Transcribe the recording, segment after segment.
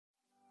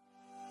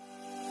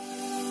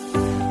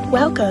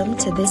Welcome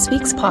to this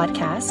week's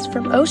podcast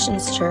from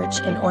Oceans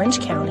Church in Orange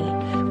County.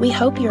 We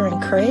hope you're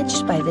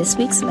encouraged by this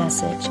week's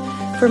message.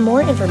 For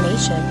more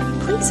information,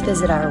 please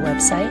visit our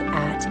website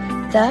at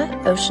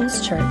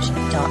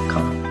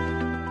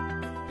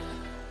theoceanschurch.com.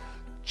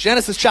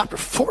 Genesis chapter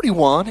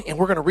 41, and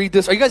we're going to read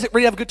this. Are you guys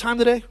ready to have a good time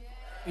today?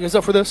 You guys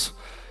up for this?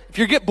 If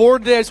you get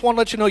bored today, I just want to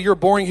let you know you're a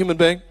boring human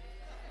being,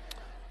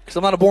 because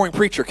I'm not a boring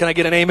preacher. Can I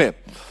get an amen?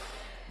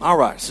 All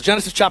right, so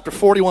Genesis chapter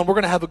 41, we're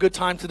going to have a good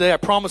time today. I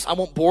promise I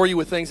won't bore you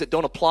with things that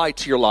don't apply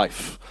to your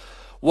life.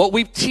 What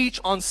we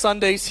teach on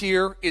Sundays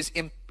here is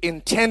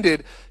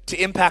intended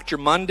to impact your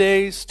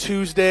Mondays,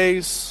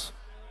 Tuesdays.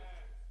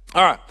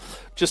 All right,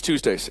 just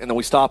Tuesdays, and then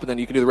we stop, and then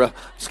you can do the rest.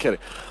 Just kidding.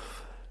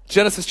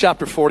 Genesis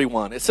chapter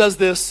 41. It says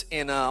this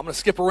in, I'm going to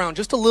skip around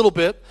just a little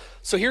bit.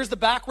 So here's the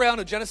background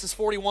of Genesis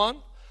 41.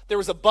 There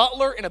was a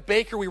butler and a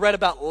baker we read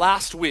about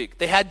last week.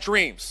 They had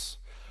dreams.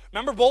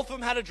 Remember, both of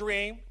them had a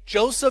dream.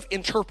 Joseph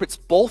interprets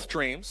both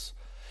dreams,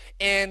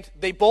 and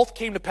they both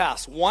came to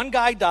pass. One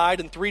guy died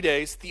in 3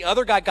 days. The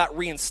other guy got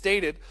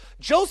reinstated.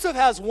 Joseph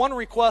has one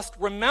request: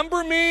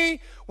 remember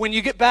me when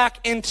you get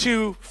back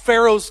into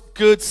Pharaoh's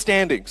good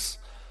standings.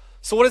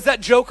 So what does that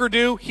joker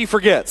do? He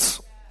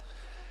forgets.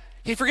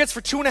 He forgets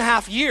for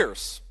 2.5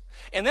 years.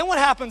 And then what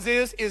happens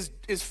is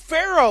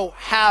Pharaoh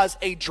has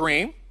a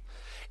dream.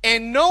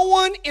 And no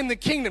one in the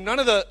kingdom, none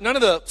of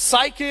the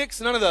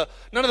psychics, none of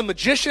the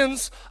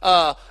magicians,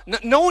 no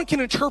one can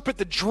interpret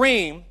the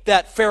dream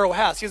that Pharaoh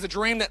has. He has a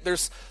dream that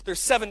there's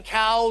 7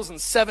 cows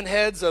and 7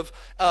 heads of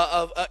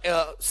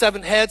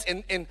 7 heads,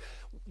 and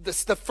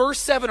the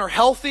first 7 are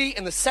healthy,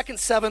 and the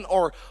second 7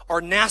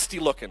 are nasty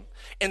looking.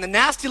 And the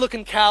nasty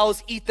looking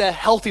cows eat the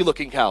healthy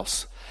looking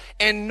cows.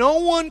 And no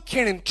one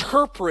can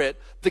interpret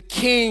the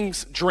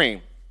king's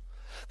dream.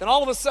 Then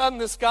all of a sudden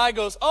this guy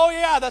goes, oh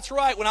yeah, that's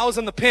right, when I was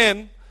in the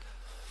pen,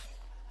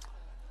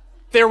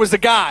 there was a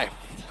guy.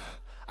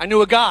 I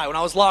knew a guy when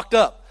I was locked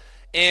up.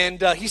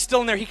 And he's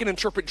still in there. He can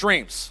interpret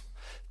dreams.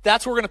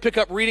 That's what we're going to pick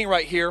up reading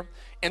right here.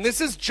 And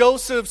this is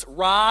Joseph's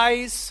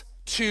rise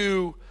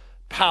to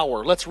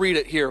power. Let's read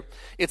it here.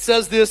 It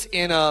says this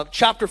in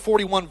chapter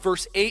 41,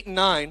 verse 8 and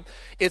 9.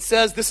 It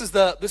says, this is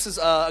the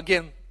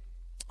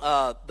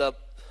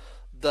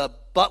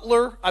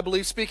butler, I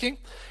believe, speaking.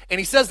 And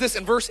he says this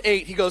in verse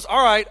 8. He goes,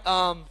 all right,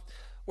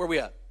 where are we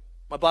at?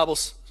 My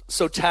Bible's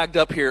so tagged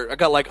up here. I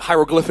got like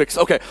hieroglyphics.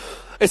 Okay.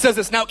 It says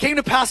this: now it came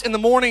to pass in the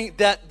morning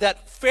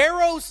that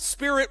Pharaoh's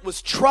spirit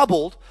was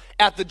troubled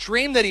at the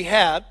dream that he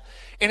had.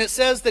 And it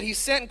says that he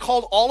sent and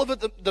called all of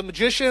the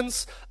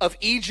magicians of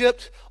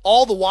Egypt,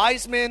 all the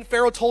wise men.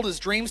 Pharaoh told his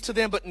dreams to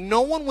them, but no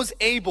one was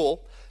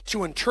able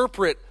to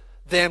interpret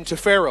them to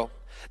Pharaoh.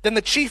 Then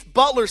the chief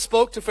butler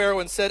spoke to Pharaoh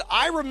and said,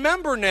 I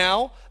remember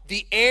now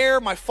the error,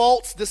 my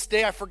faults this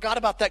day. I forgot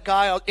about that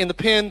guy in the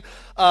pen.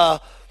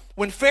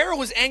 When Pharaoh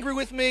was angry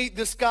with me,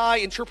 this guy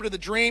interpreted the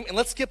dream. And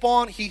let's skip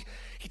on. He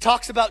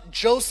talks about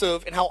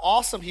Joseph and how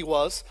awesome he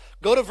was.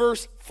 Go to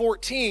verse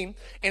 14,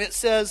 and it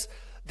says,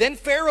 then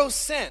Pharaoh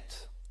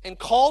sent and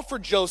called for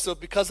Joseph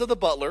because of the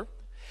butler,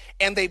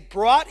 and they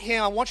brought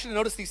him. I want you to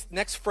notice these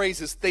next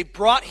phrases. They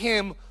brought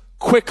him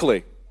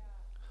quickly.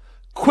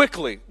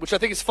 Quickly, which I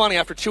think is funny.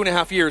 After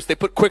 2.5 years, they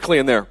put quickly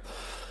in there.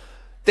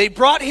 They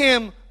brought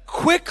him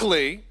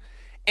quickly,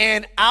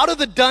 and out of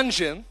the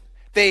dungeon,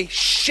 they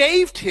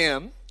shaved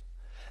him.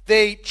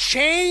 They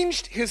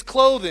changed his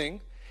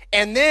clothing,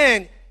 and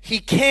then he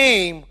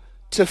came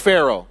to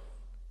Pharaoh.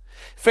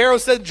 Pharaoh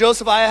said to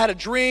Joseph, I had a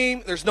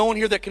dream. There's no one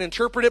here that can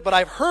interpret it, but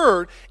I've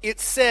heard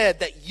it said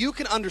that you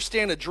can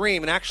understand a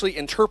dream and actually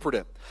interpret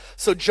it.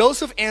 So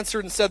Joseph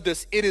answered and said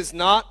this, it is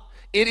not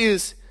in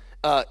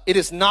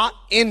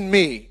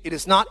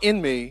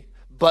me,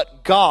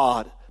 but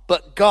God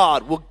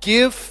will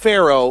give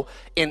Pharaoh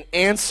an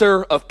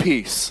answer of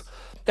peace.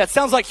 That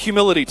sounds like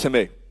humility to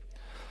me.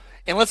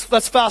 And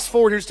let's fast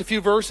forward here just a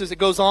few verses. It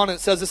goes on and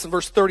it says this in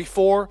verse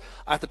 34.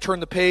 I have to turn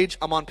the page.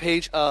 I'm on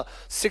page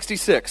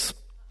 66.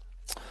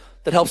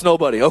 That helps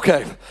nobody.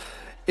 Okay.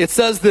 It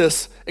says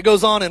this. It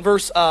goes on in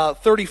verse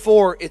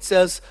 34. It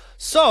says,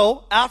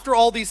 so after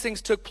all these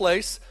things took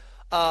place,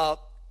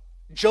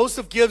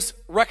 Joseph gives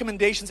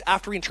recommendations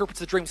after he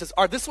interprets the dream. He says,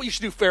 all right, this is what you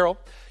should do, Pharaoh.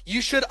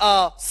 You should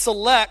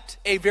select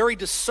a very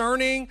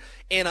discerning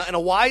and a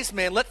wise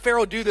man. Let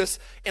Pharaoh do this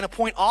and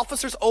appoint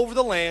officers over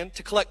the land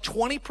to collect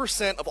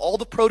 20% of all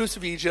the produce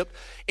of Egypt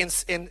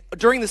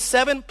during the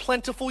 7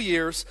 plentiful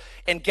years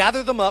and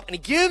gather them up. And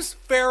he gives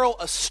Pharaoh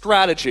a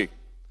strategy.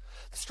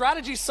 The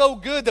strategy is so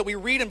good that we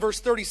read in verse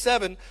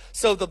 37.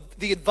 So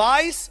the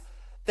advice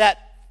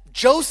that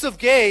Joseph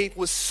gave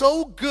was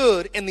so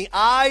good in the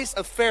eyes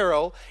of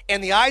Pharaoh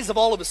and the eyes of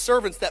all of his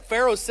servants that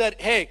Pharaoh said,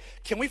 hey,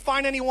 can we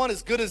find anyone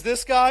as good as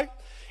this guy?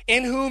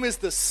 In whom is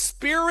the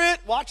Spirit,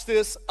 watch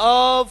this,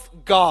 of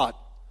God.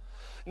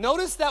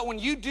 Notice that when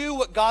you do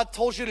what God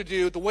tells you to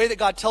do, the way that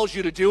God tells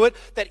you to do it,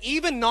 that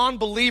even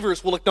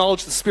non-believers will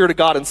acknowledge the Spirit of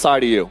God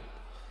inside of you.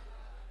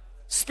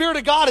 Spirit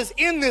of God is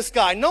in this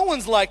guy. No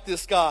one's like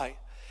this guy.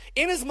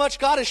 Inasmuch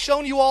God has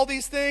shown you all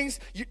these things,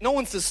 no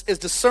one's as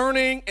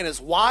discerning and as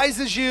wise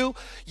as you.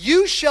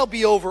 You shall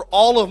be over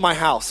all of my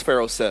house,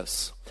 Pharaoh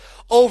says,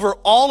 over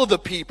all of the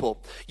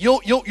people.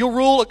 You'll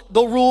rule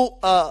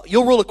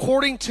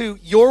according to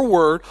your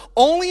word.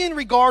 Only in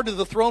regard to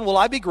the throne will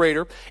I be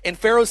greater. And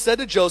Pharaoh said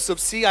to Joseph,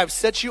 see, I've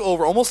set you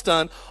over, almost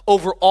done,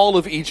 over all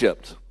of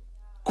Egypt.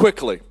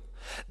 Quickly.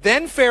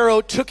 Then Pharaoh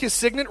took his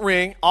signet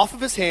ring off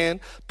of his hand,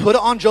 put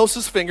it on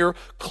Joseph's finger,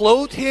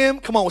 clothed him,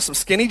 come on, with some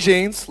skinny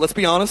jeans, let's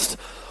be honest,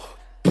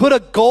 put a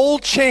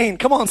gold chain,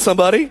 come on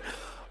somebody,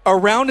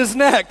 around his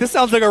neck. This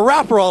sounds like a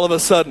rapper all of a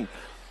sudden.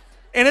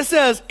 And it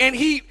says, and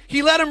he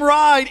let him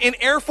ride in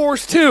Air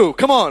Force 2,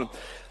 come on,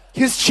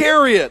 his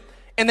chariot.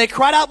 And they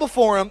cried out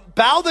before him,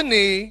 bow the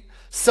knee.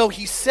 So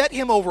he set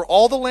him over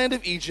all the land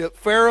of Egypt.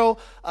 Pharaoh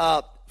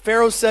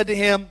said to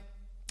him,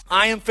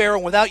 I am Pharaoh,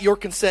 and without your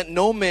consent,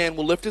 no man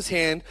will lift his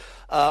hand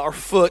or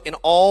foot in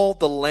all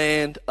the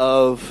land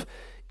of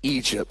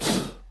Egypt.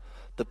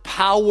 The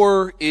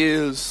power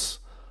is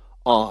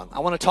on.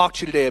 I want to talk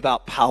to you today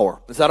about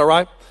power. Is that all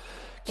right?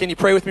 Can you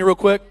pray with me real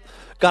quick?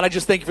 God, I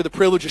just thank you for the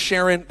privilege of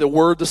sharing the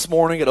word this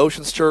morning at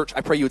Oceans Church. I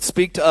pray you would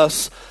speak to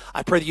us.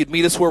 I pray that you'd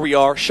meet us where we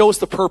are. Show us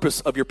the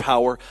purpose of your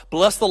power.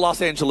 Bless the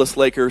Los Angeles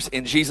Lakers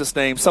in Jesus'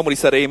 name. Somebody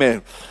said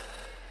amen.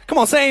 Come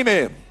on, say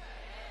amen.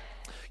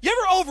 You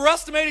ever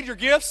overestimated your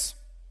gifts?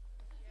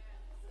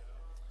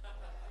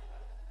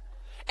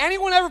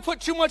 Anyone ever put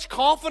too much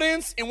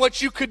confidence in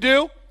what you could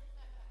do?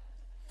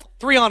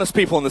 3 honest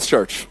people in this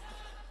church.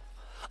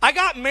 I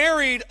got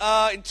married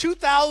in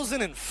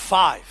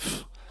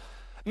 2005.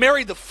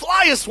 Married the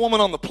flyest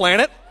woman on the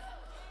planet.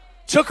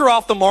 Took her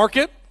off the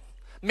market.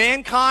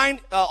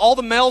 Mankind, all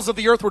the males of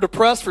the earth were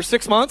depressed for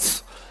 6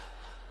 months.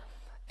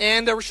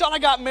 And Rochelle and I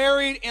got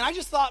married, and I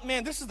just thought,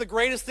 man, this is the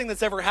greatest thing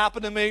that's ever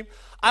happened to me.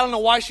 I don't know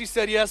why she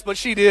said yes, but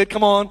she did.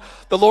 Come on.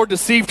 The Lord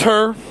deceived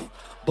her,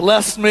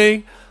 blessed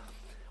me.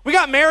 We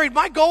got married.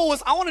 My goal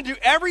was I want to do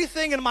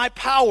everything in my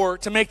power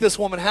to make this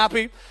woman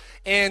happy.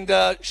 And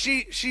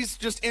she's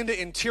just into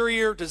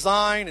interior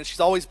design, and she's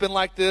always been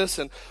like this.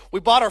 And we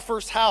bought our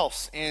first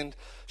house, and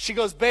she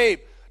goes,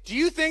 babe, do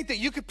you think that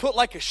you could put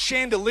like a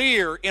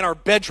chandelier in our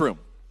bedroom?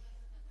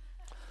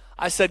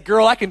 I said,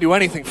 girl, I can do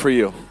anything for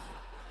you.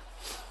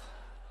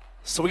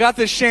 So we got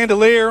this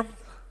chandelier.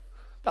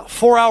 About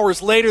 4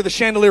 hours later, the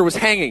chandelier was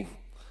hanging.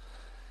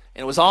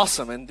 And it was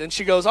awesome. And then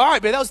she goes, all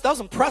right, babe, that was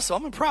impressive.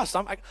 I'm impressed.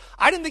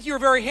 I didn't think you were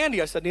very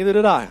handy. I said, neither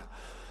did I.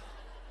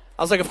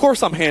 I was like, of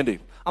course I'm handy.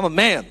 I'm a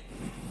man.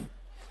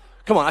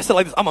 Come on, I said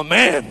like this, I'm a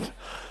man.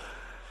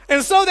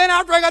 And so then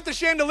after I got the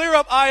chandelier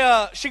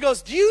up, she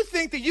goes, do you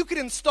think that you could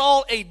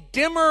install a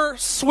dimmer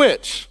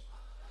switch?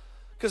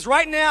 Because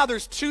right now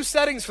there's 2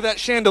 settings for that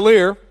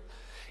chandelier.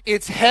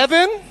 It's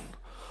heaven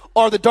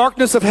or the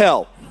darkness of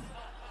hell.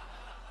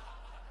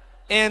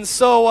 And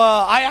so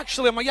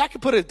I'm like, yeah, I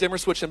could put a dimmer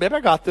switch in. Babe, I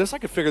got this. I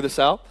could figure this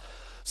out.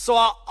 So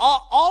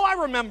all I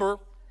remember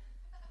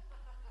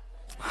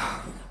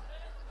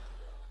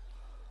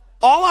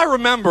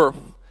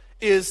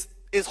is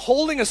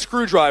holding a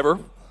screwdriver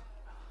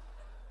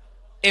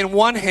in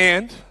one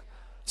hand.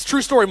 It's a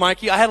true story,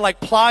 Mikey. I had like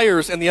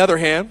pliers in the other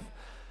hand,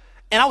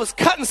 and I was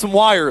cutting some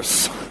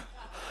wires.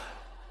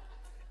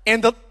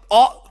 And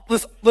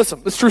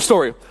listen, it's a true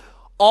story.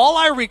 All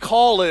I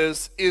recall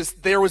is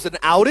there was an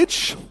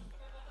outage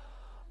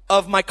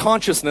of my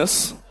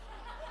consciousness,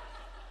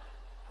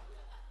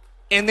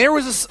 and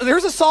there's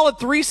a solid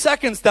 3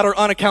 seconds that are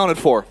unaccounted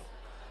for.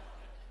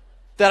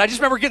 That I just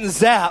remember getting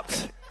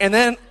zapped, and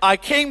then I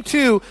came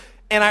to,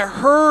 and I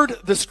heard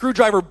the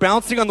screwdriver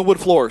bouncing on the wood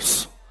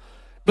floors.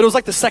 But it was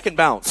like the second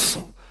bounce.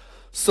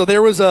 So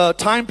there was a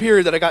time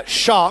period that I got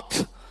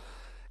shocked,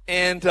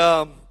 and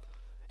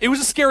it was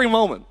a scary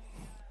moment.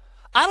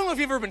 I don't know if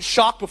you've ever been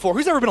shocked before.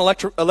 Who's ever been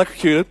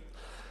electrocuted?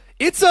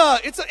 It's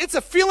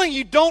a feeling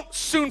you don't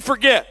soon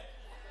forget.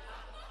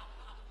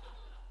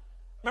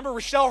 Remember,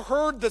 Rochelle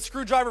heard the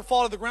screwdriver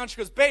fall to the ground. She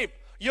goes, babe,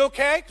 you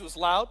okay? 'Cause it was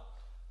loud.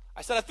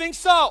 I said, I think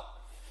so.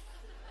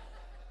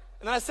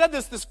 And then I said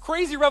this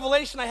crazy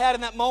revelation I had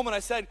in that moment. I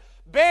said,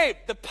 babe,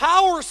 the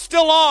power's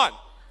still on.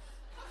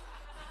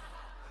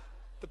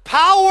 The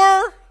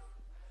power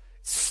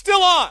is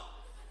still on.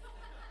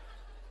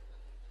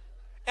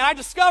 And I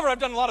discovered, I've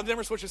done a lot of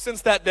dimmer switches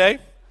since that day,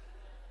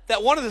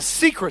 that one of the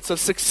secrets of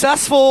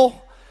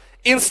successful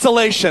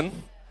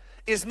installation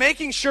is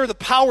making sure the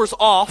power's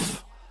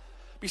off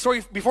before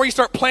you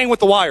start playing with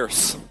the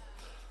wires.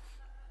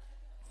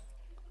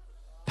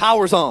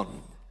 Power's on.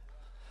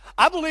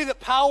 I believe that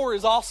power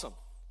is awesome.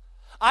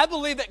 I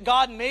believe that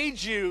God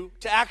made you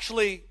to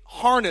actually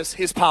harness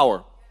his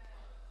power.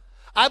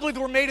 I believe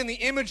that we're made in the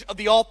image of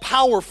the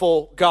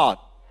all-powerful God.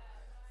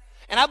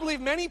 And I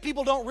believe many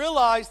people don't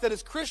realize that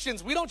as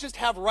Christians, we don't just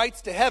have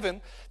rights to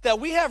heaven, that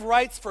we have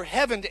rights for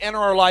heaven to enter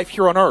our life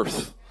here on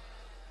earth.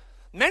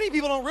 Many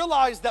people don't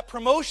realize that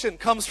promotion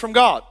comes from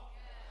God.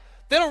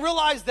 They don't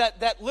realize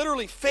that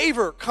literally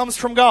favor comes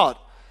from God.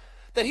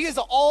 That he is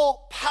an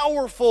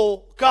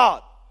all-powerful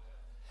God.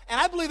 And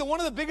I believe that one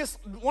of the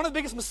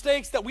biggest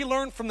mistakes that we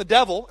learned from the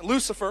devil,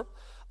 Lucifer,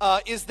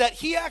 is that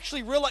he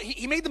actually realized,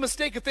 he made the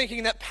mistake of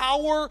thinking that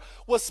power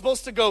was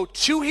supposed to go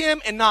to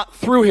him and not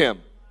through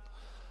him.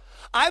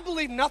 I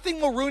believe nothing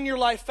will ruin your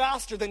life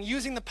faster than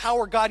using the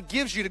power God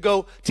gives you to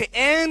go to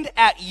end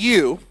at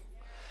you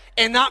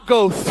and not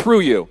go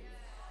through you.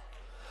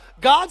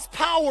 God's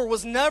power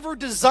was never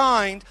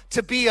designed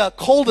to be a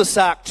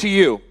cul-de-sac to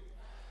you.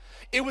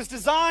 It was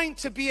designed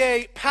to be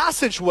a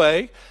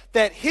passageway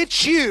that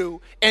hits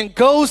you and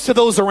goes to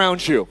those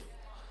around you.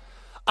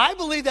 I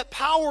believe that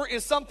power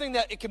is something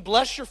that it can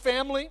bless your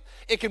family,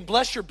 it can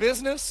bless your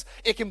business,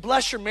 it can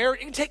bless your marriage,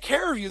 it can take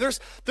care of you.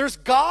 There's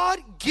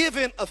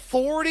God-given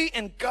authority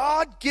and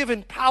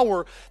God-given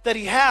power that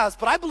he has,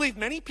 but I believe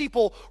many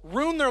people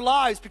ruin their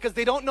lives because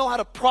they don't know how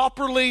to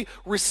properly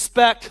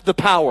respect the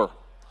power.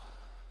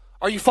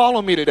 Are you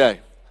following me today?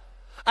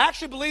 I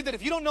actually believe that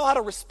if you don't know how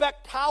to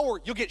respect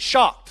power, you'll get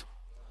shocked.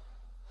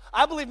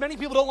 I believe many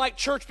people don't like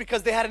church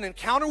because they had an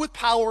encounter with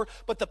power,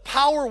 but the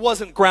power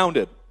wasn't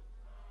grounded.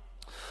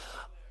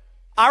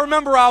 I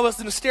remember I was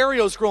in the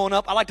stereos growing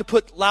up. I like to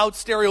put loud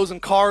stereos in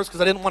cars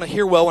because I didn't want to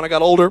hear well when I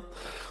got older.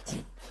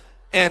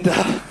 And,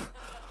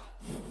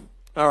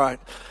 all right.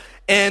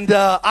 And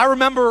I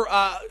remember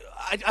I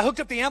hooked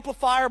up the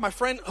amplifier. My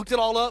friend hooked it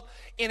all up.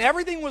 And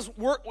everything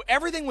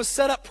was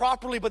set up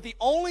properly, but the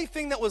only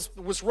thing that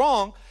was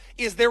wrong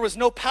is there was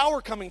no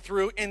power coming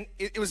through. And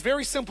it was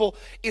very simple.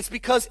 It's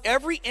because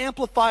every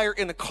amplifier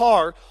in a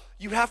car,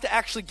 you have to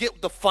actually get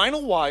the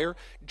final wire,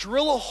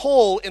 drill a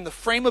hole in the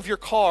frame of your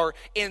car,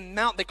 and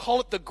mount, they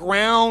call it the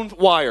ground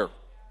wire.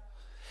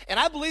 And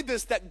I believe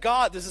that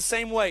God is the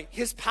same way.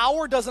 His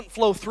power doesn't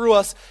flow through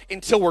us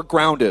until we're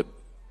grounded.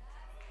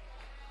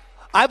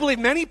 I believe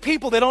many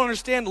people, they don't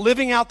understand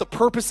living out the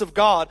purpose of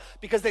God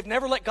because they've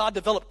never let God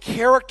develop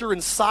character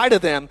inside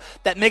of them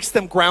that makes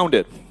them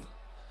grounded.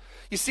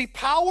 You see,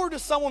 power to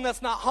someone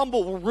that's not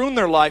humble will ruin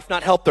their life,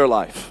 not help their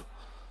life.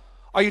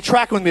 Are you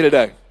tracking with me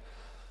today?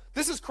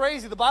 This is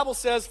crazy. The Bible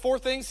says 4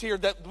 things here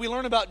that we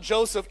learn about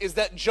Joseph is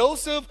that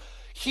Joseph,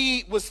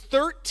 he was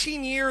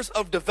 13 years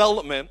of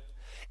development,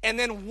 and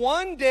then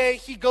one day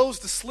he goes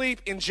to sleep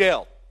in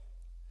jail.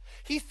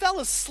 He fell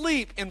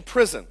asleep in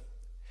prison.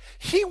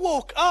 He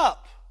woke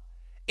up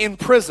in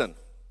prison.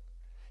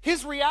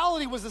 His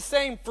reality was the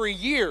same for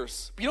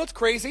years. But you know what's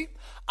crazy?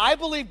 I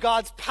believe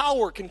God's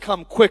power can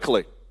come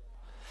quickly.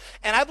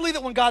 And I believe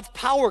that when God's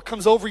power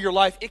comes over your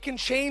life, it can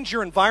change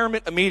your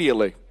environment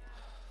immediately.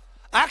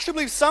 I actually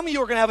believe some of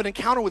you are going to have an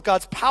encounter with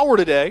God's power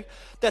today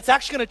that's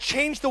actually going to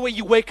change the way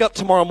you wake up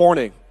tomorrow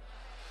morning.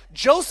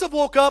 Joseph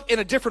woke up in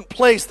a different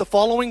place the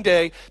following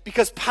day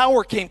because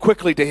power came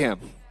quickly to him.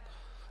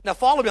 Now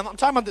follow me. I'm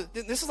talking about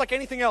this is like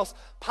anything else.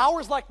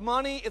 Power is like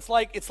money. It's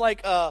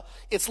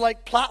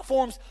like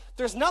platforms.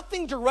 There's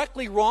nothing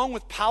directly wrong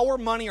with power,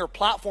 money, or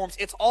platforms.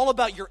 It's all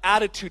about your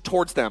attitude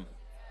towards them.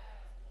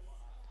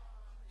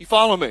 You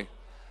follow me?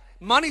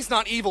 Money's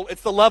not evil.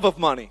 It's the love of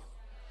money.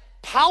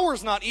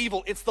 Power's not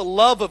evil. It's the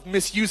love of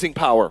misusing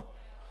power.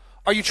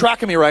 Are you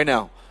tracking me right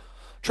now?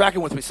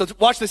 Tracking with me. So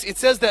watch this. It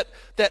says that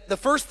the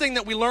first thing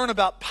that we learn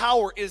about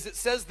power is it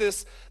says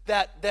this,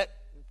 that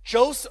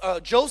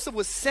Joseph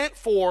was sent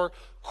for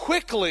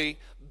quickly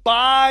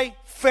by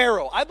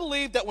Pharaoh. I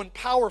believe that when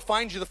power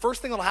finds you, the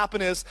first thing that will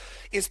happen is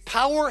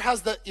power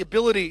has the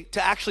ability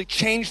to actually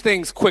change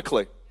things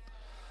quickly.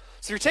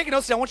 So you're taking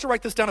notes. I want you to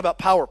write this down about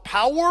power.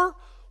 Power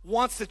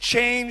wants to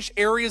change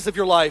areas of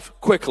your life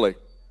quickly.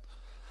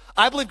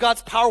 I believe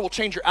God's power will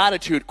change your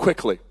attitude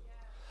quickly.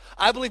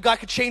 I believe God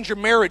could change your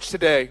marriage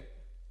today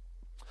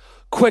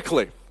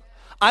quickly.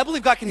 I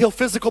believe God can heal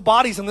physical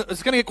bodies, and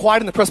it's going to get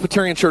quiet in the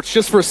Presbyterian church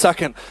just for a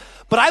second.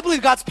 But I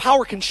believe God's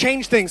power can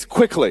change things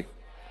quickly.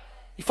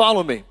 You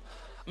follow me?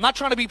 I'm not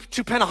trying to be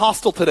too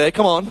Pentecostal today,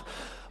 come on.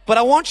 But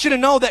I want you to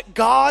know that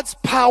God's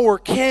power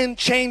can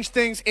change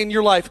things in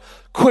your life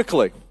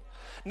quickly.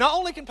 Not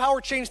only can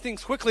power change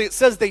things quickly, it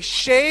says they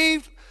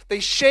shaved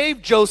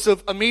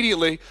Joseph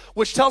immediately,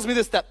 which tells me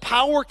this, that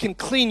power can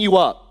clean you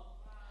up.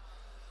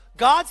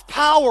 God's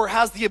power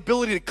has the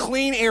ability to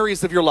clean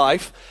areas of your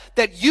life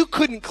that you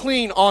couldn't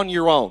clean on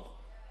your own.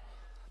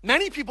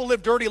 Many people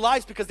live dirty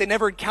lives because they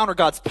never encounter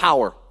God's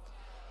power.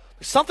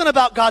 There's something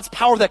about God's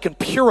power that can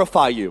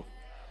purify you.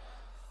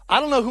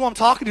 I don't know who I'm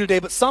talking to today,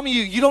 but some of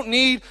you don't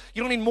need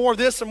more of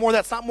this or more of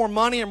that. It's not more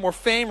money or more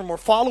fame or more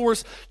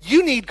followers.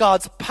 You need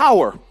God's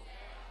power.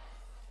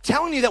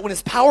 Telling you that when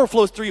his power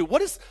flows through you,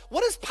 what is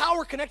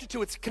power connected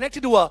to? It's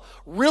connected to a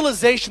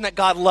realization that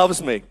God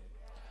loves me.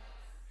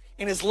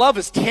 And his love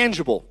is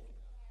tangible.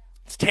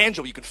 It's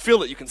tangible. You can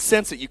feel it. You can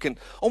sense it. You can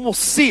almost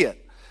see it.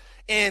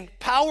 And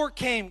power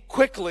came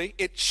quickly.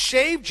 It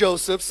shaved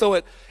Joseph, so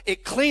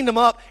it cleaned him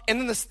up. And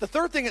then the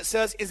third thing it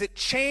says is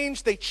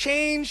they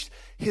changed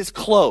his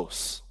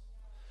clothes.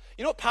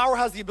 You know what power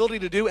has the ability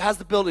to do? It has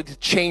the ability to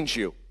change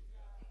you.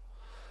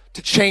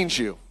 To change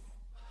you.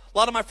 A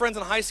lot of my friends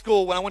in high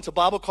school, when I went to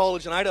Bible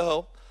college in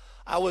Idaho,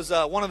 I was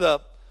one of the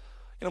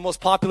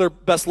most popular,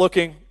 best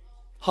looking,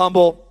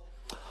 humble.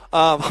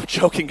 I'm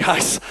joking,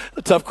 guys.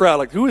 A tough crowd.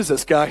 Like, who is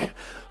this guy?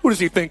 Who does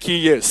he think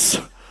he is?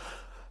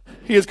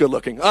 He is good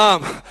looking.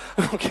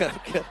 Okay,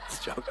 it's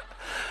a joke.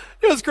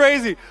 It was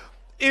crazy.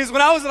 Is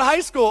when I was in high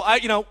school, I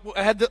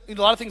had a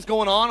lot of things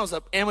going on. I was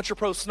an amateur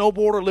pro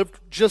snowboarder, lived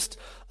just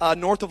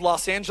north of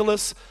Los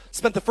Angeles,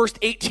 spent the first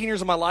 18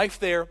 years of my life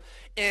there.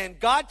 And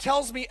God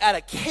tells me at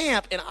a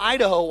camp in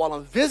Idaho while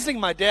I'm visiting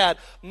my dad,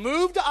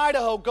 move to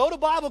Idaho, go to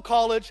Bible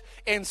college,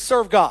 and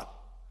serve God.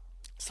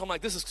 So I'm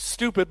like, this is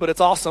stupid, but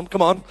it's awesome.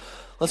 Come on,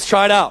 let's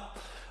try it out.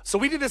 So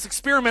we did this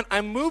experiment.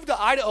 I moved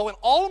to Idaho, and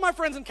all of my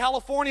friends in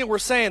California were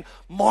saying,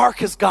 Mark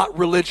has got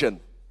religion.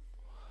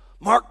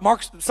 Mark,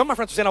 some of my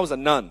friends were saying I was a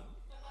nun.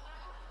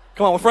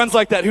 Come on, with friends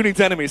like that, who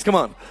needs enemies? Come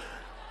on.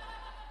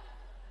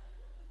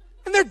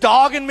 And they're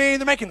dogging me.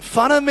 They're making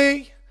fun of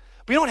me.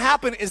 But you know what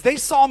happened is they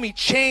saw me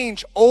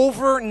change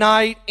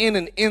overnight in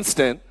an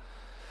instant,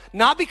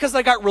 not because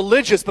I got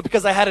religious, but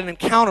because I had an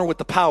encounter with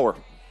the power.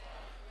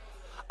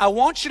 I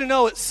want you to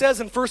know it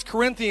says in 1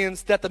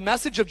 Corinthians that the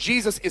message of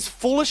Jesus is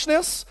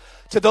foolishness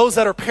to those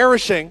that are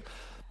perishing,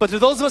 but to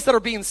those of us that are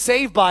being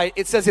saved by it,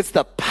 it says it's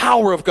the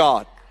power of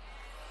God.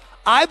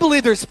 I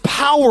believe there's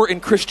power in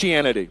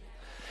Christianity.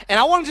 And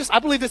I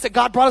believe this, that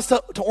God brought us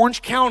to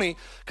Orange County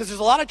because there's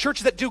a lot of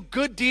churches that do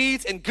good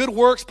deeds and good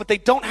works, but they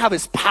don't have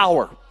His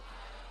power.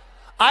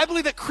 I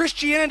believe that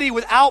Christianity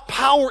without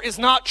power is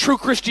not true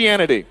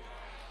Christianity.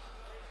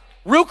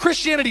 Real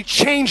Christianity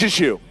changes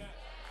you.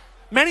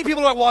 Many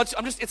people are like,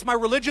 well, it's my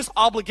religious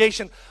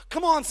obligation.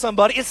 Come on,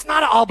 somebody, it's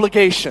not an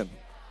obligation.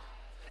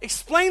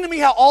 Explain to me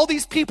how all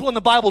these people in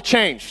the Bible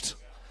changed.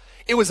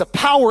 It was a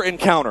power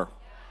encounter.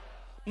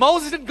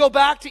 Moses didn't go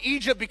back to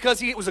Egypt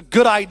because it was a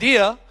good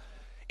idea.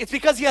 It's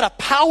because he had a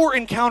power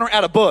encounter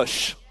at a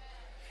bush.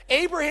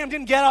 Abraham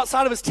didn't get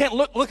outside of his tent,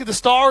 look at the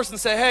stars and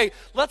say, hey,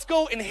 let's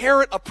go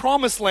inherit a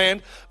promised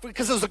land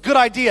because it was a good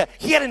idea.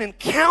 He had an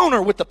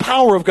encounter with the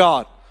power of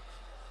God.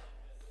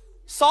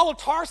 Saul of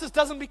Tarsus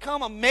doesn't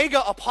become a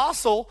mega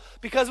apostle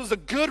because it was a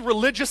good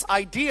religious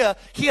idea.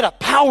 He had a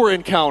power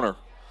encounter.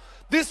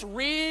 This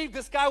Reed,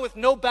 this guy with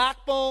no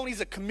backbone,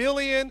 he's a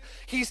chameleon.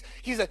 He's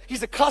a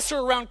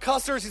cusser around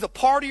cussers. He's a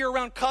partier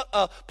around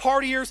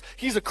partiers.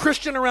 He's a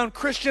Christian around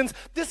Christians.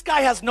 This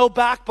guy has no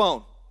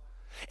backbone.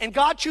 And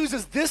God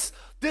chooses this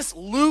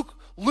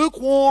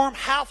lukewarm,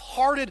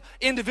 half-hearted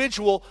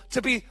individual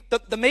to be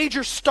the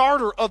major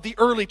starter of the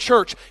early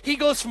church. He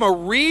goes from a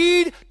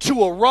reed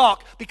to a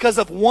rock because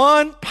of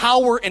one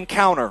power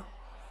encounter.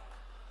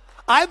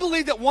 I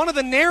believe that one of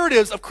the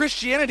narratives of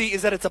Christianity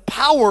is that it's a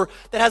power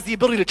that has the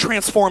ability to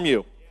transform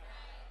you.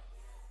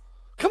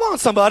 Come on,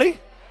 somebody.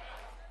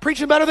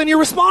 Preaching better than you're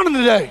responding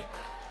today.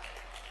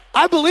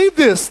 I believe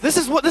this. This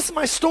is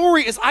my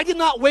story. Is I did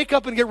not wake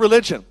up and get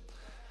religion.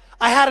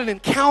 I had an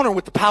encounter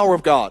with the power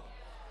of God.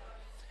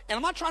 And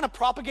I'm not trying to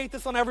propagate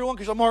this on everyone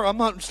because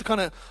I'm just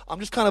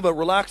kind of a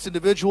relaxed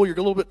individual. You're a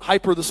little bit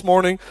hyper this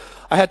morning.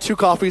 I had 2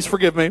 coffees,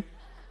 forgive me.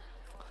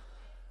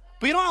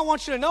 But you know what I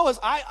want you to know is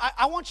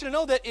I want you to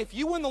know that if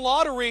you win the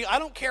lottery, I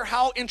don't care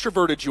how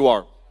introverted you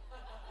are.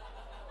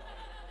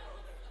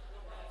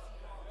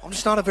 I'm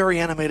just not a very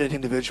animated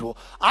individual.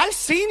 I've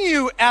seen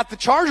you at the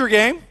Charger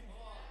game.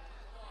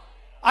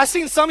 I've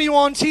seen some of you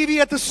on TV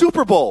at the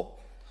Super Bowl.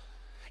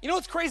 You know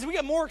what's crazy? We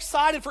get more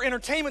excited for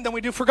entertainment than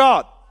we do for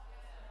God.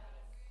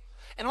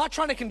 And I'm not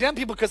trying to condemn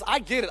people because I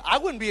get it. I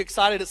wouldn't be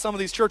excited at some of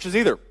these churches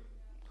either.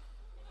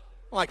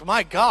 I'm like,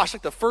 my gosh,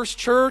 like the first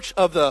church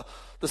of the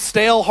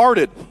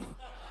stale-hearted.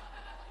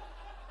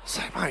 It's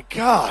like, my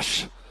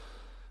gosh,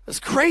 it's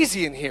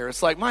crazy in here.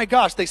 It's like, my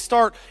gosh, they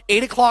start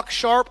 8 o'clock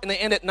sharp and they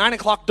end at 9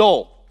 o'clock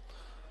dull.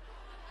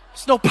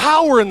 There's no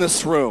power in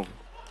this room.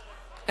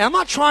 And I'm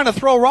not trying to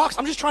throw rocks.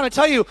 I'm just trying to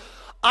tell you,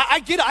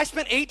 I get it. I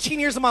spent 18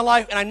 years of my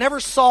life and I never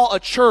saw a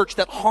church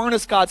that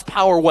harnessed God's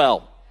power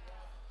well.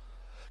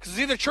 Because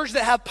there's either churches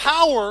that have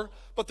power,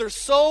 but they're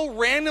so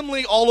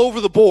randomly all over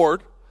the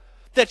board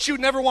that you'd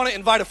never want to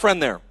invite a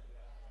friend there.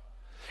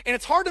 And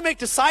it's hard to make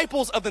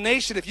disciples of the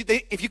nation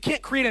if you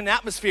can't create an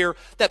atmosphere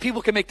that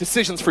people can make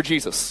decisions for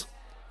Jesus.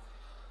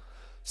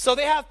 So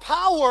they have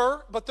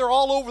power, but they're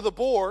all over the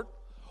board.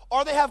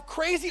 Or they have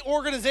crazy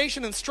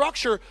organization and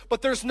structure,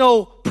 but there's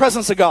no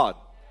presence of God.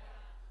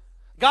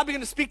 God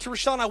began to speak to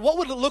Rochelle and I, what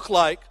would it look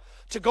like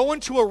to go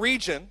into a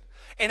region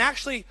and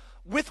actually,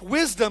 with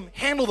wisdom,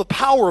 handle the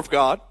power of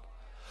God,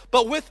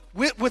 but with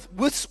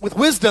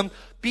wisdom,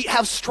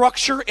 have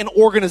structure and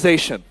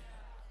organization?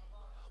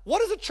 What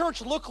does a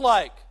church look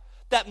like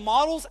that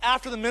models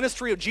after the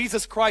ministry of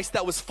Jesus Christ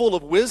that was full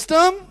of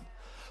wisdom,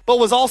 but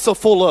was also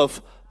full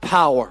of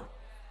power?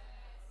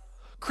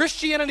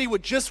 Christianity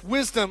with just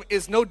wisdom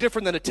is no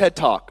different than a TED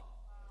Talk.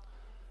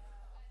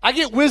 I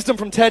get wisdom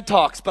from TED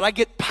Talks, but I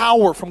get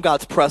power from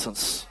God's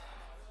presence.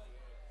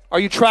 Are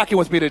you tracking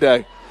with me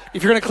today?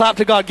 If you're going to clap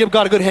to God, give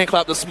God a good hand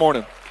clap this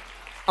morning.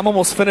 I'm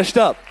almost finished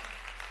up.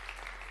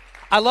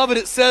 I love it.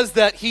 It says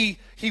that he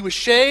was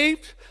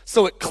shaved,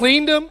 so it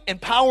cleaned him,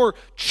 and power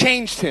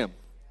changed him.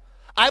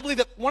 I believe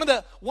that one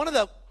of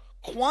the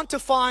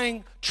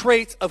quantifying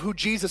traits of who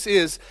Jesus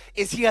is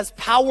he has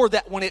power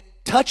that when it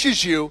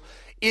touches you,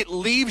 it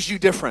leaves you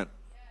different.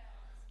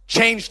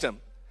 Changed him.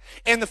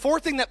 And the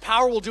fourth thing that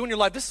power will do in your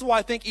life, this is why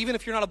I think even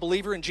if you're not a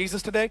believer in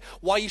Jesus today,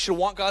 why you should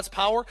want God's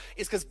power,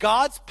 is because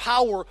God's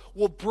power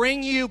will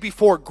bring you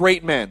before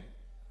great men.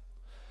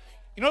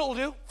 You know what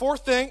it will do?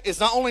 Fourth thing is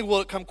not only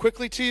will it come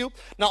quickly to you,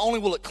 not only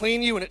will it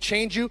clean you and it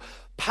change you,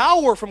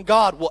 power from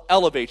God will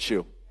elevate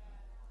you.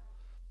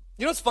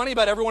 You know what's funny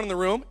about everyone in the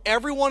room?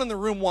 Everyone in the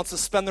room wants to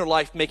spend their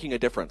life making a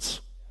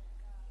difference.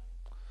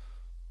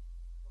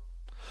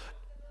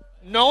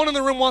 No one in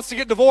the room wants to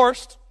get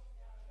divorced.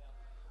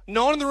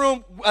 No one in the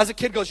room as a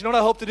kid goes, you know what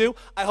I hope to do?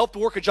 I hope to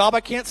work a job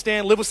I can't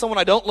stand, live with someone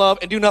I don't love,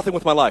 and do nothing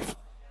with my life.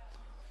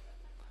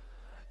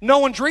 No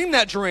one dreamed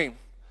that dream.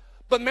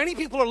 But many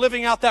people are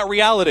living out that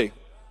reality.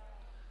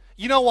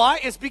 You know why?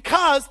 It's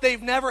because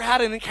they've never had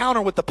an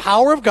encounter with the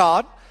power of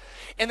God,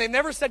 and they've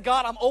never said,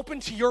 God, I'm open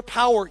to your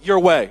power, your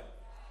way.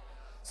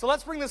 So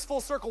let's bring this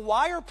full circle.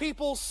 Why are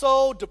people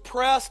so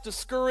depressed,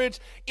 discouraged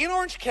in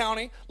Orange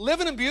County,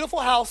 living in beautiful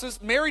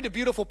houses, married to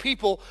beautiful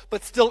people,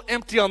 but still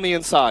empty on the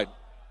inside?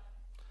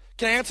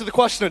 Can I answer the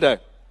question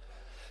today?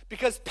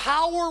 Because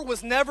power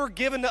was never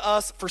given to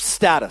us for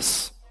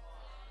status.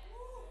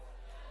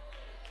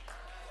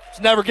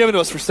 It's never given to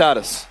us for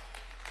status.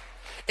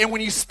 And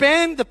when you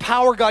spend the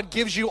power God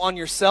gives you on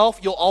yourself,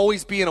 you'll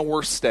always be in a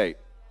worse state.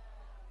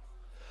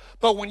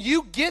 But when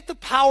you get the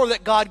power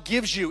that God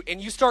gives you and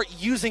you start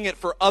using it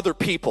for other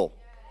people,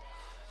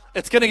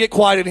 it's going to get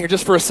quiet in here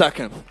just for a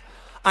second.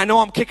 I know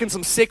I'm kicking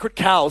some sacred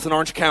cows in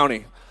Orange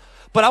County.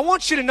 But I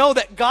want you to know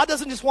that God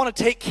doesn't just want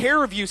to take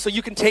care of you so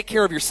you can take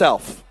care of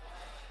yourself.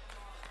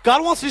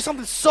 God wants to do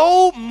something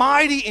so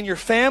mighty in your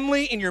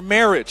family, in your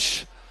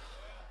marriage.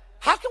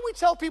 How can we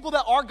tell people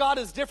that our God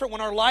is different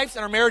when our lives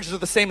and our marriages are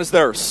the same as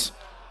theirs?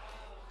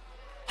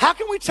 How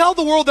can we tell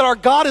the world that our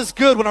God is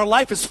good when our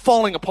life is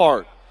falling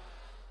apart?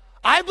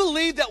 I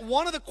believe that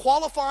one of the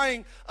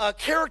qualifying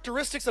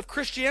characteristics of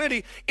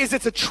Christianity is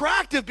it's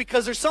attractive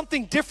because there's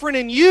something different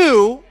in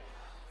you.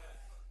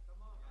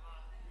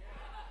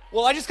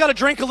 Well, I just got to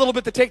drink a little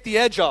bit to take the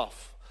edge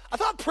off. I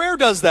thought prayer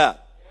does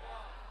that.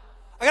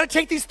 I got to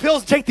take these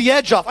pills to take the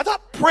edge off. I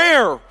thought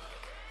prayer.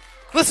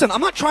 Listen,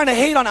 I'm not trying to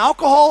hate on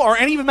alcohol or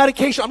any even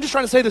medication. I'm just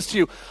trying to say this to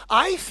you.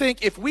 I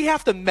think if we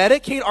have to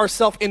medicate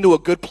ourselves into a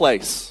good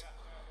place,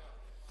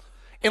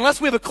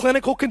 unless we have a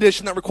clinical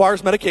condition that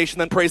requires medication,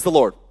 then praise the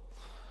Lord.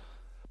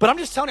 But I'm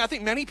just telling you, I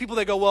think many people,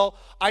 they go, well,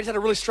 I just had a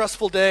really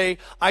stressful day.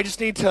 I just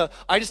need to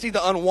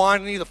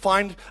unwind. I need to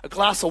find a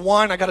glass of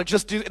wine. I got to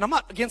just do, and I'm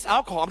not against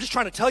alcohol. I'm just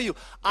trying to tell you,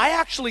 I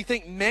actually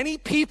think many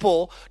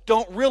people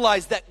don't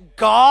realize that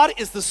God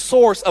is the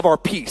source of our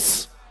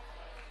peace.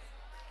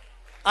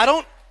 I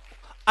don't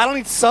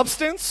need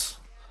substance.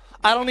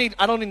 I don't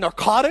need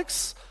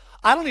narcotics.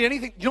 I don't need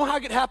anything. You know how I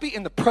get happy?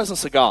 In the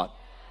presence of God.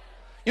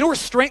 You know where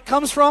strength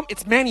comes from?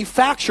 It's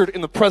manufactured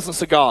in the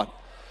presence of God.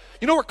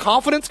 You know where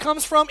confidence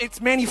comes from?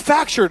 It's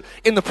manufactured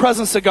in the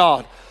presence of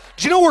God.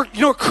 Do you know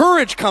where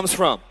courage comes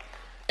from?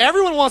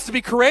 Everyone wants to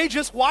be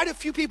courageous. Why do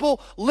few people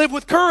live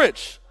with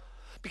courage?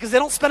 Because they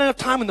don't spend enough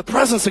time in the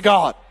presence of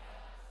God.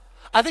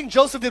 I think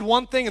Joseph did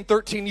one thing in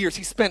 13 years.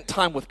 He spent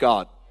time with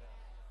God.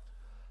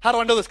 How do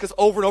I know this? Because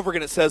over and over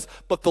again it says,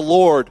 but the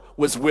Lord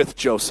was with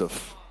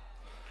Joseph.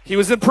 He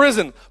was in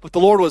prison, but the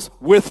Lord was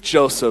with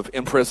Joseph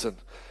in prison.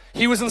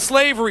 He was in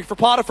slavery for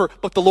Potiphar,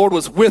 but the Lord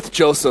was with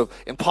Joseph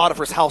in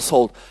Potiphar's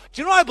household. Do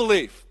you know what I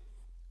believe?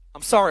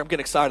 I'm sorry, I'm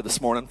getting excited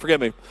this morning.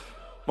 Forgive me.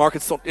 Mark,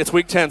 it's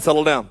week 10.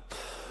 Settle down.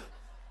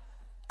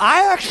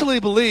 I actually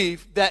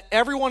believe that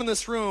everyone in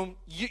this room,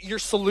 your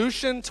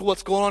solution to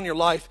what's going on in your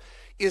life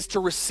is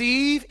to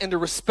receive and to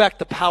respect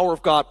the power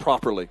of God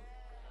properly.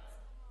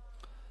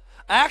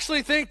 I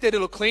actually think that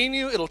it'll clean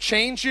you, it'll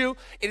change you,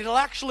 and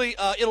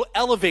it'll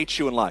elevate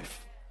you in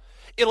life.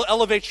 It'll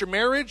elevate your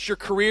marriage, your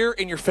career,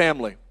 and your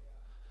family.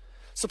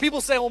 So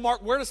people say, well,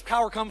 Mark, where does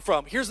power come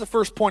from? Here's the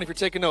first point if you're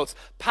taking notes.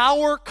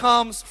 Power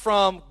comes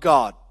from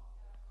God.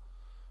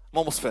 I'm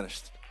almost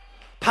finished.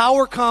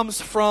 Power comes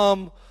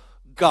from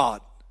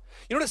God.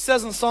 You know what it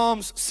says in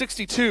Psalms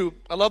 62?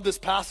 I love this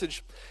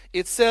passage.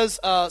 It says,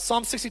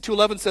 Psalm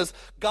 62:11 says,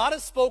 God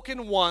has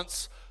spoken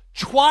once,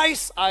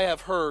 twice I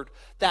have heard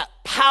that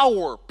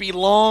power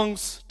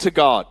belongs to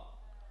God.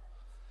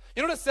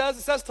 You know what it says?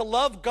 It says to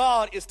love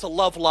God is to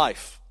love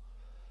life.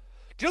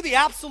 Do you know the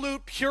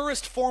absolute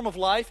purest form of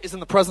life is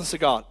in the presence of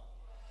God?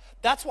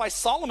 That's why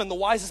Solomon, the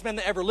wisest man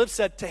that ever lived,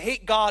 said to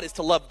hate God is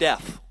to love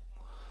death.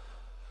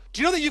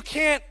 Do you know that you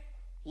can't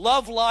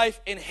love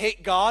life and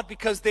hate God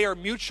because they are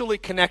mutually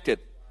connected?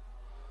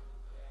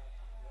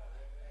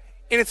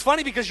 And it's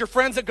funny because your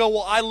friends that go,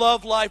 well, I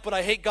love life, but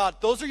I hate God,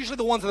 those are usually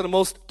the ones that are the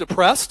most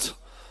depressed,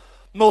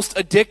 most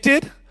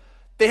addicted.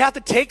 They have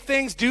to take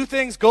things, do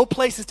things, go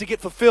places to get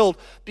fulfilled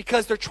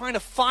because they're trying to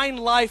find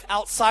life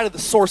outside of the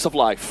source of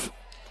life.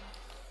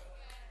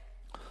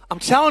 I'm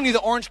telling you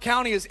that Orange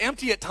County is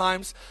empty at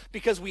times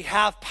because we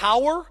have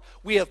power,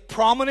 we have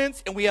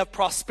prominence, and we have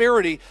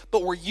prosperity,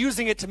 but we're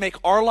using it to make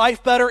our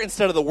life better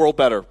instead of the world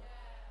better.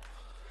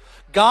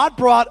 God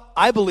brought,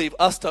 I believe,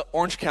 us to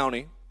Orange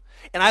County,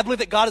 and I believe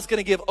that God is going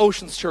to give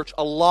Oceans Church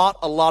a lot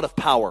of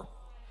power.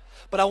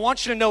 But I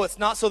want you to know it's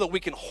not so that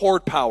we can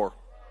hoard power.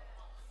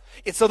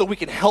 It's so that we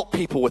can help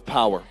people with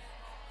power.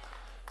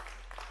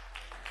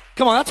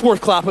 Come on, that's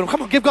worth clapping.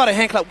 Come on, give God a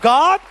hand clap.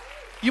 God,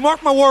 you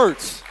mark my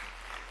words.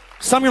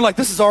 Some of you are like,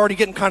 this is already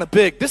getting kind of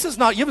big. This is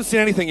not, you haven't seen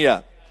anything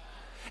yet.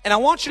 And I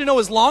want you to know,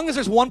 as long as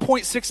there's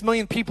 1.6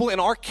 million people in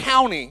our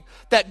county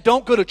that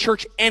don't go to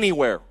church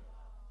anywhere,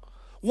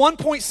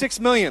 1.6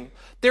 million,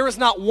 there is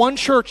not one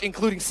church,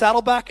 including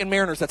Saddleback and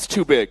Mariners, that's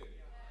too big.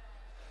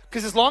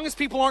 Because as long as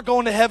people aren't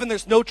going to heaven,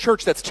 there's no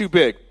church that's too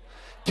big.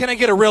 Can I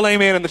get a real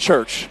amen in the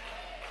church?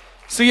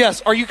 So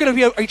yes, are you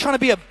trying to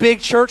be a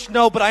big church?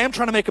 No, but I am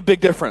trying to make a big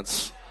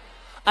difference.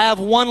 I have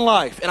one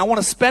life, and I want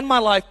to spend my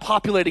life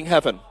populating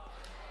heaven.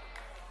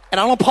 And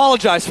I don't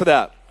apologize for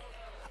that.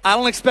 I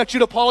don't expect you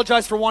to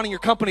apologize for wanting your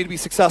company to be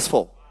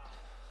successful.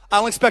 I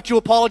don't expect you to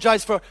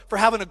apologize for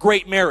having a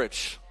great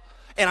marriage.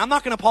 And I'm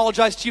not going to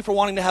apologize to you for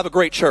wanting to have a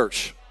great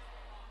church.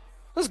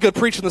 This is good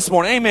preaching this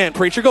morning. Amen,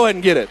 preacher. Go ahead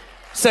and get it.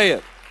 Say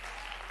it.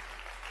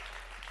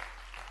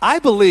 I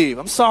believe,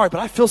 I'm sorry, but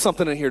I feel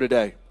something in here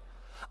today.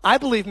 I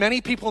believe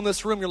many people in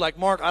this room, you're like,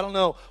 Mark, I don't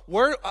know,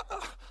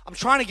 I'm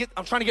trying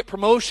to get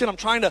promotion. I'm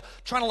trying to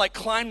like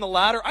climb the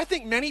ladder. I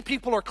think many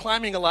people are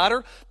climbing a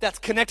ladder that's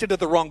connected to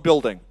the wrong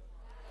building.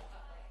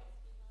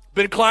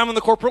 Been climbing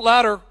the corporate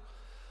ladder.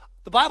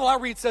 The Bible I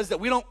read says that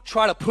we don't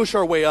try to push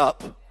our way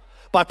up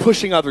by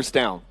pushing others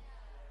down.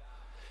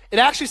 It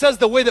actually says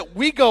the way that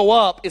we go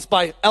up is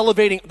by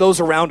elevating those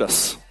around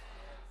us.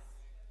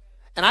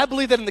 And I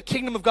believe that in the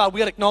kingdom of God, we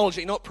got to acknowledge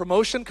that, you know what,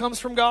 promotion comes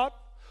from God.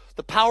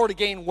 The power to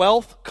gain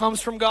wealth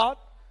comes from God.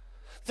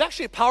 It's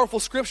actually a powerful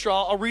scripture.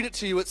 I'll read it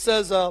to you. It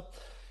says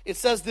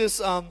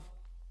this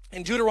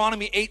in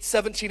Deuteronomy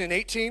 8:17 and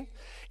 18.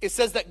 It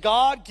says that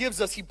God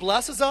gives us, he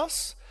blesses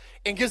us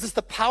and gives us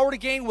the power to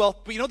gain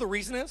wealth. But you know the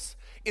reason is?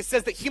 It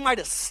says that he might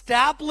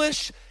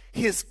establish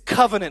his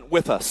covenant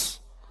with us.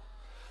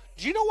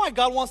 Do you know why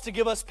God wants to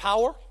give us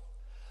power?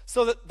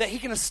 So that he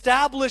can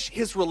establish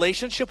his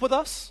relationship with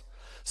us.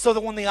 So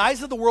that when the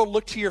eyes of the world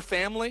look to your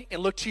family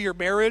and look to your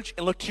marriage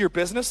and look to your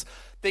business,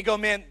 they go,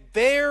 man,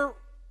 they're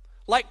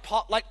like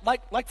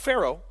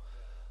Pharaoh.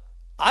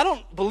 I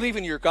don't believe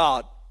in your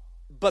God,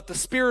 but the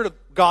Spirit of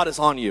God is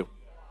on you.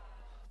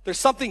 There's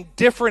something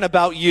different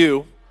about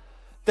you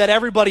that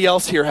everybody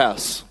else here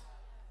has.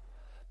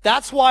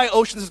 That's why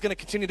Oceans is going to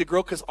continue to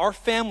grow, because our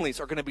families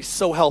are going to be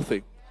so healthy.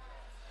 You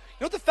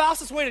know what the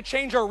fastest way to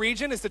change our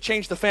region is to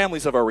change the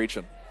families of our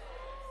region.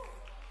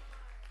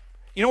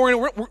 You know,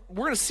 we're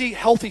going to see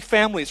healthy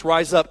families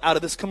rise up out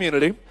of this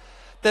community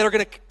that are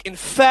going to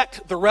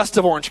infect the rest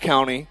of Orange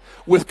County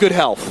with good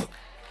health.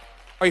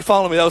 Are you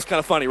following me? That was kind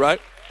of funny,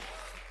 right?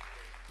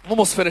 I'm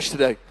almost finished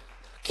today.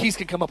 Keys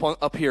can come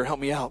up here.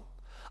 Help me out.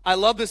 I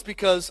love this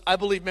because I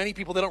believe many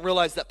people, they don't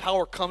realize that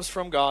power comes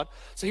from God.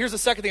 So here's the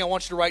second thing I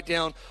want you to write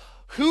down.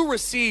 Who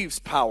receives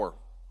power?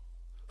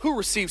 Who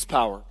receives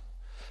power?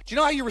 Do you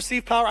know how you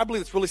receive power? I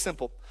believe it's really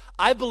simple.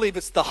 I believe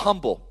it's the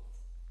humble.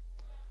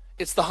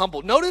 It's the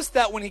humble. Notice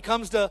that when he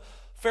comes to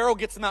Pharaoh,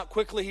 gets him out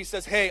quickly, he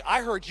says, hey,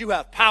 I heard you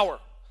have power.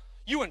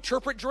 You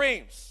interpret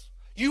dreams.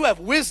 You have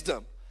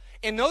wisdom.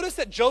 And notice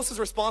that Joseph's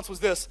response was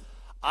this: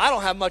 I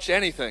don't have much of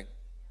anything,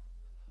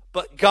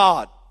 but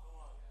God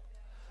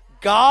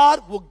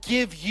will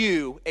give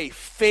you a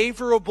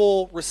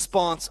favorable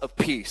response of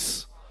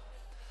peace.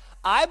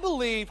 I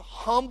believe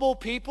humble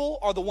people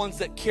are the ones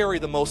that carry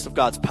the most of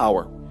God's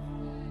power.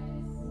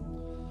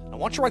 I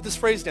want you to write this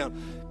phrase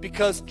down.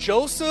 Because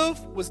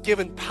Joseph was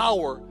given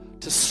power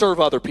to serve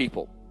other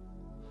people,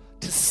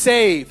 to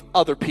save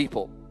other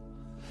people.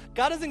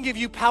 God doesn't give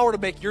you power to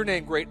make your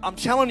name great. I'm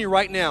telling you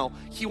right now,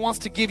 he wants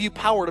to give you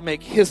power to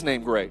make his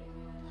name great.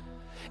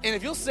 And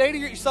if you'll say to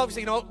yourself, you say,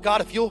 you know what,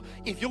 God, if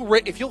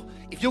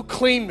you'll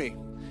clean me,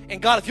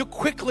 and God, if you'll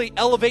quickly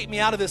elevate me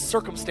out of this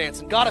circumstance,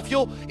 and God, if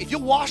you'll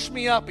wash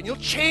me up, and you'll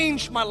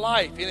change my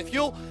life, and if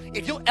you'll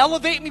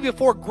elevate me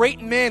before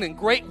great men and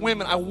great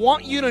women, I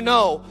want you to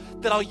know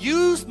that I'll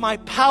use my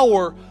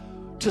power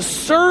to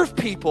serve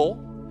people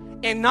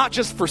and not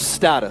just for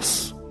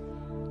status.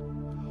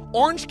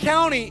 Orange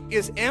County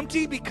is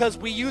empty because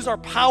we use our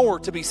power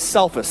to be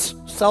selfish.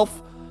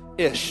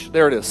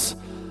 There it is.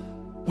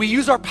 We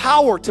use our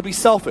power to be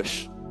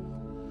selfish.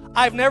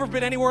 I've never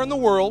been anywhere in the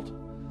world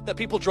that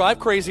people drive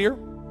crazier.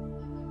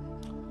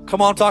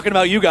 Come on, I'm talking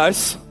about you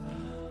guys.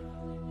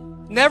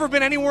 Never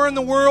been anywhere in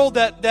the world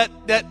that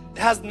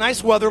has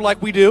nice weather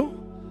like we do.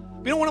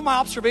 You know, one of my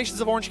observations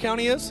of Orange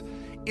County is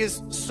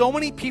so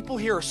many people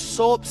here are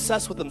so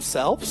obsessed with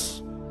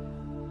themselves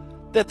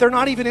that they're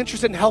not even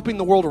interested in helping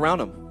the world around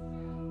them.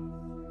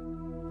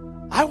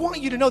 I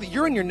want you to know that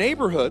you're in your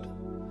neighborhood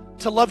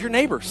to love your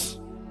neighbors.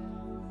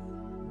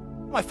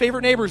 My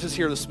favorite neighbors is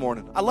here this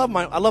morning. I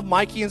love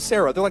Mikey and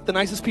Sarah. They're like the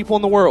nicest people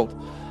in the world.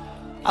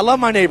 I love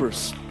my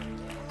neighbors.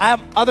 I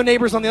have other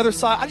neighbors on the other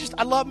side.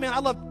 I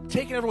love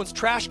taking everyone's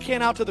trash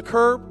can out to the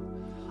curb.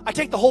 I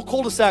take the whole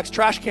cul-de-sac's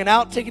trash can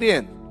out, take it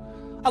in.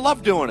 I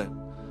love doing it.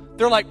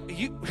 They're like,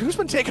 who's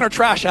been taking our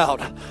trash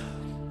out?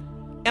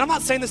 And I'm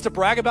not saying this to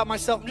brag about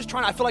myself.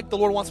 I feel like the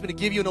Lord wants me to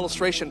give you an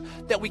illustration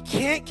that we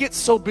can't get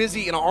so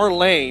busy in our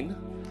lane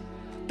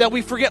that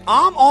we forget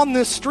I'm on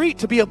this street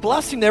to be a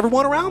blessing to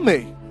everyone around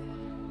me.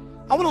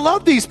 I want to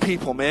love these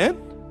people, man.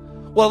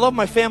 Well, I love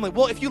my family.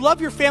 Well, if you love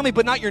your family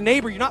but not your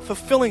neighbor, you're not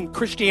fulfilling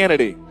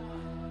Christianity.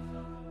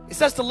 It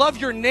says to love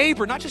your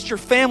neighbor, not just your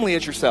family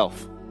as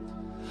yourself.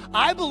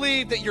 I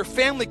believe that your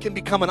family can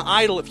become an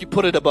idol if you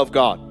put it above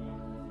God.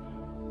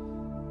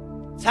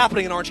 It's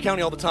happening in Orange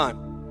County all the time.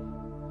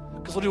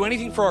 Because we'll do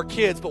anything for our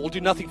kids, but we'll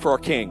do nothing for our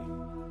king.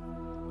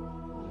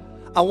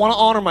 I want to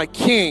honor my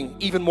king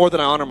even more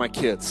than I honor my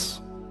kids.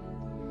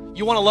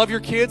 You want to love your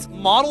kids?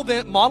 Model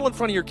in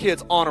front of your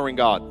kids honoring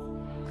God.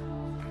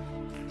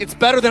 It's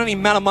better than any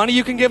amount of money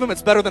you can give them.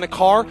 It's better than a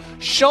car.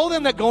 Show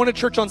them that going to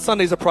church on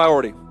Sunday is a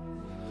priority.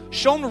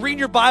 Show them reading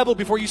your Bible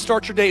before you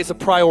start your day is a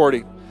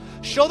priority.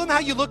 Show them how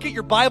you look at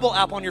your Bible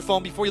app on your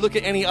phone before you look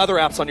at any other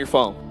apps on your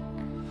phone.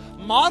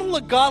 Model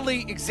a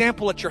godly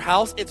example at your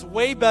house. It's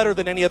way better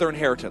than any other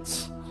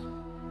inheritance.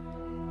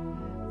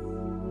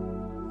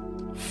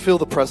 Feel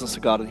the presence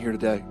of God in here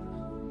today.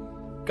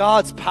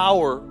 God's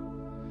power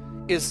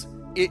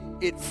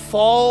it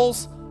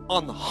falls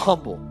on the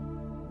humble.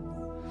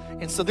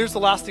 And so there's the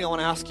last thing I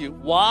want to ask you.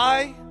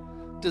 Why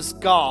does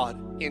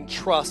God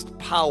entrust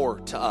power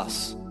to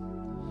us?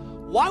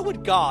 Why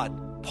would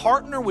God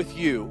partner with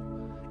you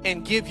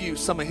and give you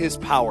some of his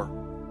power? I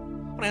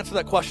want to answer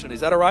that question. Is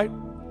that all right?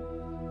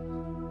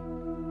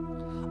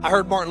 I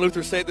heard Martin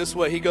Luther say it this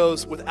way. He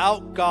goes,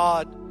 without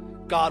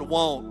God, God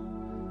won't.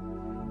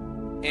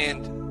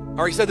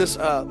 Or he said this,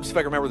 let's see if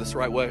I can remember this the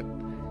right way.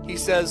 He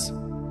says,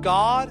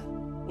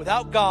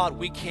 without God,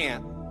 we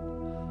can't.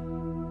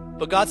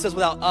 But God says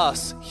without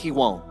us, he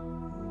won't.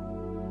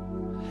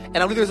 And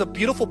I believe there's a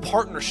beautiful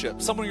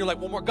partnership. Some of you are like,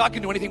 well, God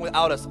can do anything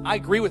without us. I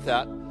agree with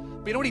that.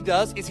 But you know what he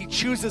does is he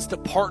chooses to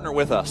partner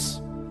with us.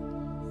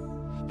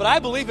 But I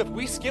believe if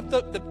we skip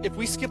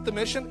the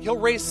mission, he'll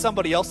raise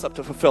somebody else up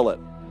to fulfill it.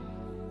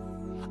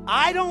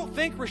 I don't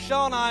think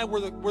Rochelle and I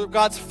were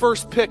God's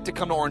first pick to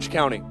come to Orange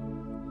County.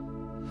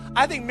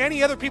 I think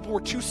many other people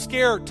were too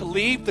scared to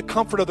leave the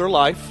comfort of their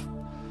life,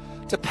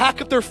 to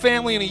pack up their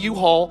family in a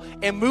U-Haul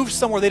and move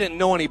somewhere they didn't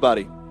know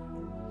anybody.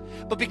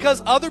 But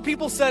because other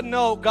people said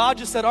no, God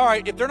just said, all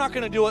right, if they're not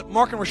going to do it,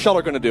 Mark and Rochelle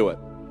are going to do it.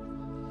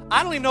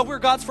 I don't even know if we were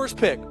God's first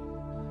pick.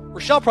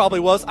 Rochelle probably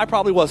was. I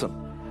probably wasn't.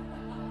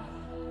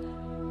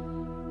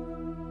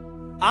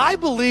 I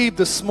believe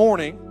this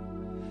morning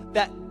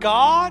that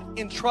God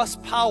entrusts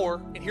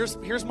power, and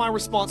here's my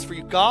response for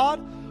you.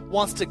 God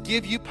wants to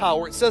give you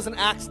power. It says in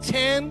Acts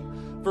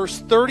 10, verse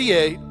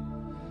 38,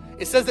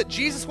 it says that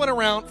Jesus went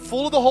around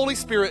full of the Holy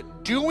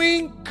Spirit,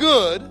 doing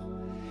good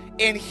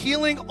and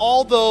healing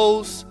all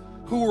those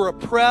who were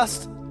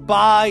oppressed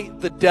by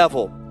the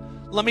devil.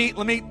 Let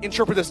me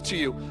interpret this to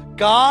you.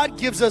 God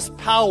gives us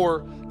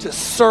power to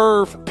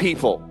serve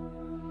people.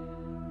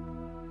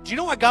 Do you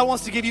know why God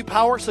wants to give you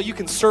power? So you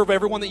can serve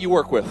everyone that you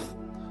work with.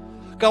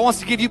 God wants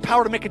to give you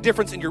power to make a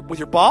difference with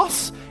your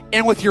boss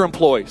and with your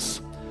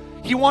employees.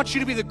 He wants you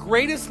to be the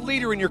greatest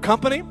leader in your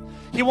company.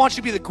 He wants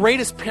you to be the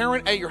greatest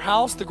parent at your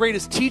house, the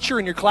greatest teacher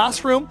in your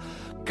classroom.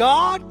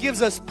 God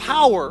gives us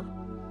power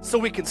so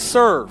we can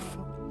serve,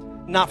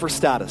 not for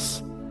status.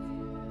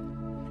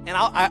 And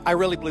I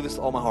really believe this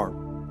with all my heart,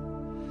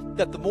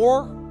 that the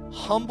more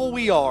humble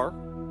we are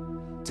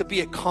to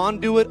be a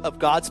conduit of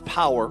God's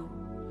power,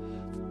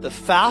 the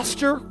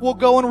faster we'll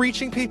go in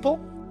reaching people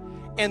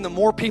and the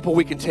more people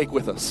we can take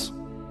with us.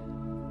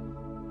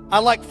 I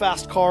like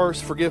fast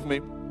cars, forgive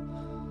me.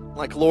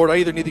 Like, Lord, I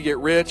either need to get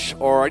rich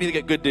or I need to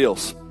get good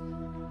deals.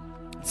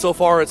 So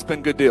far, it's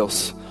been good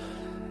deals.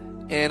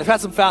 And I've had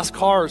some fast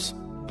cars,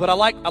 but I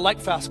like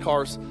fast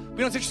cars. But you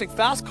know what's interesting?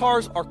 Fast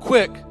cars are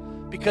quick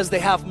because they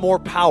have more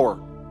power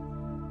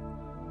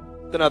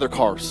than other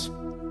cars.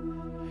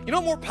 You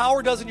know what more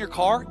power does in your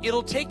car?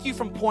 It'll take you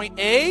from point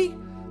A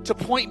to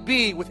point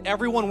B with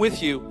everyone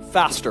with you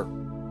faster.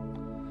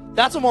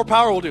 That's what more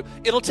power will do.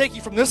 It'll take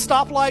you from this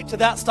stoplight to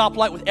that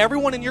stoplight with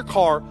everyone in your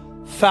car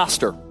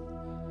faster.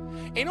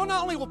 And you know,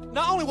 not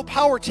only will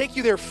power take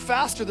you there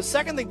faster, the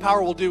second thing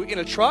power will do in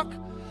a truck,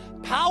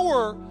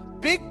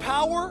 big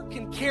power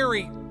can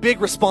carry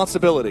big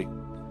responsibility.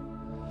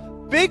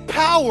 Big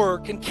power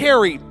can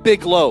carry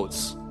big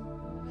loads.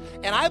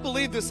 And I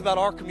believe this about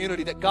our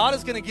community, that God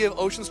is going to give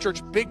Oceans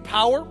Church big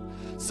power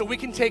so we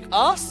can take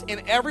us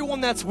and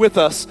everyone that's with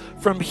us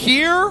from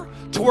here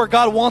to where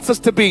God wants us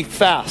to be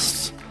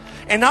fast.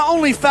 And not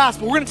only fast,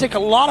 but we're going to take a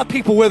lot of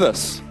people with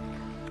us.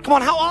 Come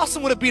on, how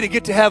awesome would it be to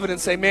get to heaven and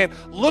say, man,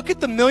 look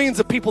at the millions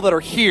of people that are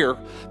here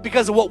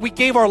because of what we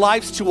gave our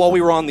lives to while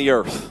we were on the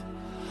earth.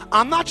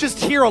 I'm not just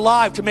here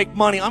alive to make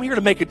money. I'm here to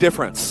make a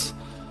difference.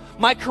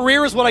 My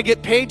career is what I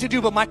get paid to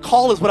do, but my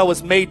call is what I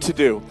was made to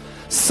do.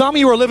 Some of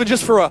you are living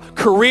just for a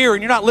career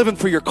and you're not living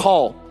for your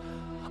call.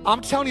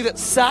 I'm telling you that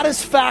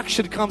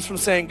satisfaction comes from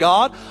saying,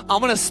 God, I'm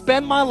going to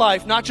spend my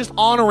life not just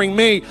honoring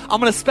me, I'm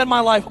going to spend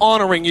my life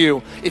honoring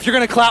you. If you're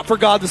going to clap for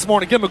God this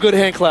morning, give him a good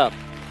hand clap.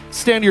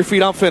 Stand to your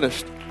feet. I'm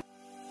finished.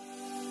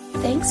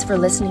 Thanks for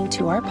listening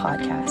to our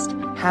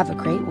podcast. Have a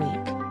great week.